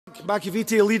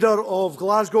McAveety, leader of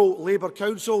Glasgow Labour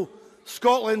Council,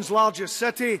 Scotland's largest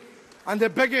city and the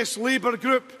biggest Labour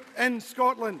group in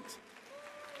Scotland.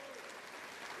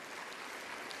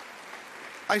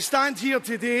 I stand here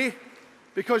today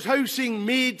because housing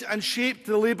made and shaped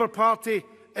the Labour Party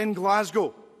in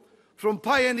Glasgow. From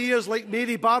pioneers like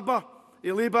Mary Barber,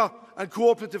 a Labour and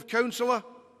cooperative councillor,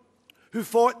 who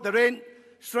fought the rent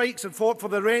strikes and fought for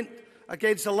the rent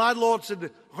against the landlords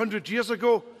 100 years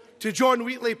ago, to John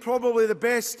Wheatley, probably the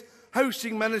best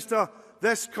housing minister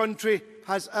this country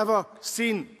has ever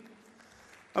seen.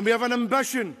 And we have an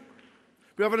ambition.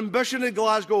 We have an ambition in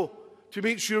Glasgow to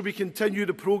make sure we continue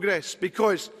the progress,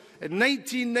 because in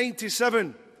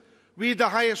 1997 we had the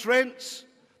highest rents,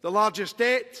 the largest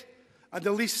debt and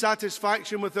the least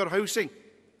satisfaction with our housing.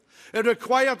 It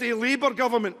required a Labour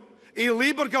government,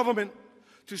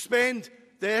 to spend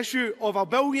the issue of a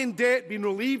billion debt being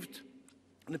relieved,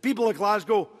 and the people of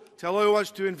Glasgow to allow us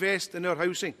to invest in our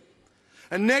housing.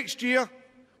 And next year,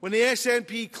 when the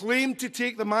SNP claim to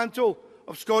take the mantle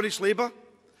of Scottish Labour,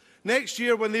 next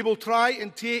year when they will try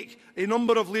and take a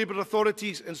number of Labour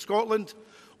authorities in Scotland,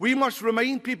 we must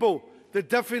remind people the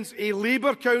difference a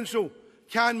Labour council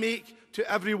can make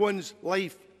to everyone's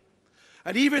life.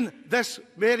 And even this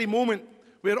very moment,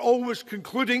 we are always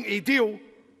concluding a deal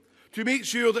to make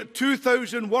sure that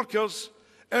 2,000 workers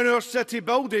in our city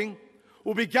building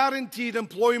will be guaranteed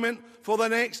employment for the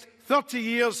next 30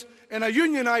 years in a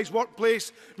unionised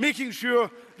workplace, making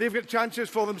sure they've got chances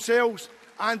for themselves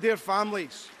and their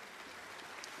families.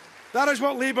 That is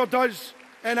what Labour does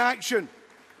in action.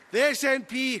 The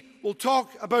SNP will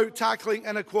talk about tackling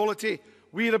inequality.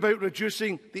 We are about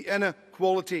reducing the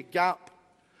inequality gap.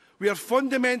 We are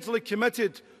fundamentally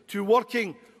committed to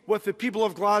working with the people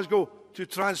of Glasgow to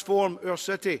transform our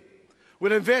city.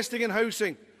 We're investing in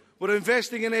housing, we're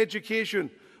investing in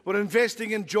education, we're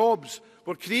investing in jobs,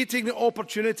 we're creating the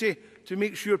opportunity to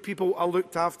make sure people are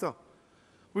looked after.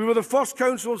 We were the first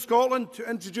council in Scotland to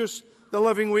introduce the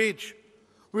living wage.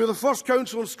 We were the first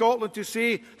council in Scotland to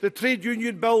say the trade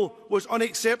union bill was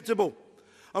unacceptable.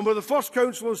 And we're the first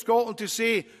council in Scotland to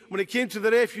say, when it came to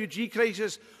the refugee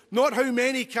crisis, not how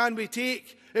many can we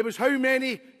take, it was how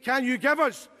many can you give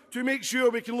us to make sure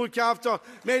we can look after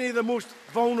many of the most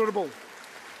vulnerable.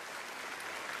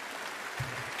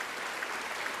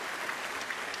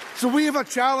 So we have a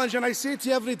challenge, and I say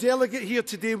to every delegate here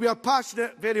today, we are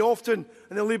passionate very often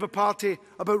in the Labour Party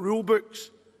about rule books.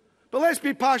 But let's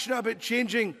be passionate about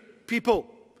changing people,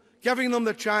 giving them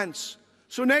the chance.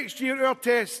 So next year our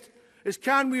test is,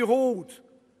 can we hold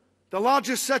the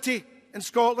largest city in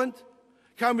Scotland?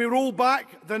 Can we roll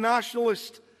back the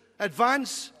nationalist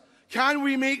advance? Can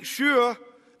we make sure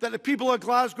that the people of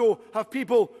Glasgow have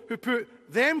people who put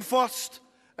them first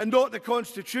and not the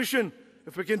Constitution?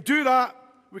 If we can do that,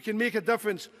 we can make a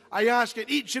difference. I ask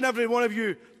each and every one of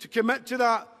you to commit to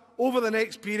that over the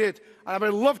next period. And I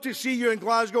would love to see you in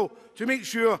Glasgow to make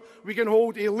sure we can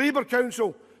hold a Labour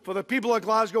Council for the people of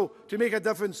Glasgow to make a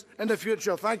difference in the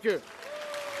future. Thank you.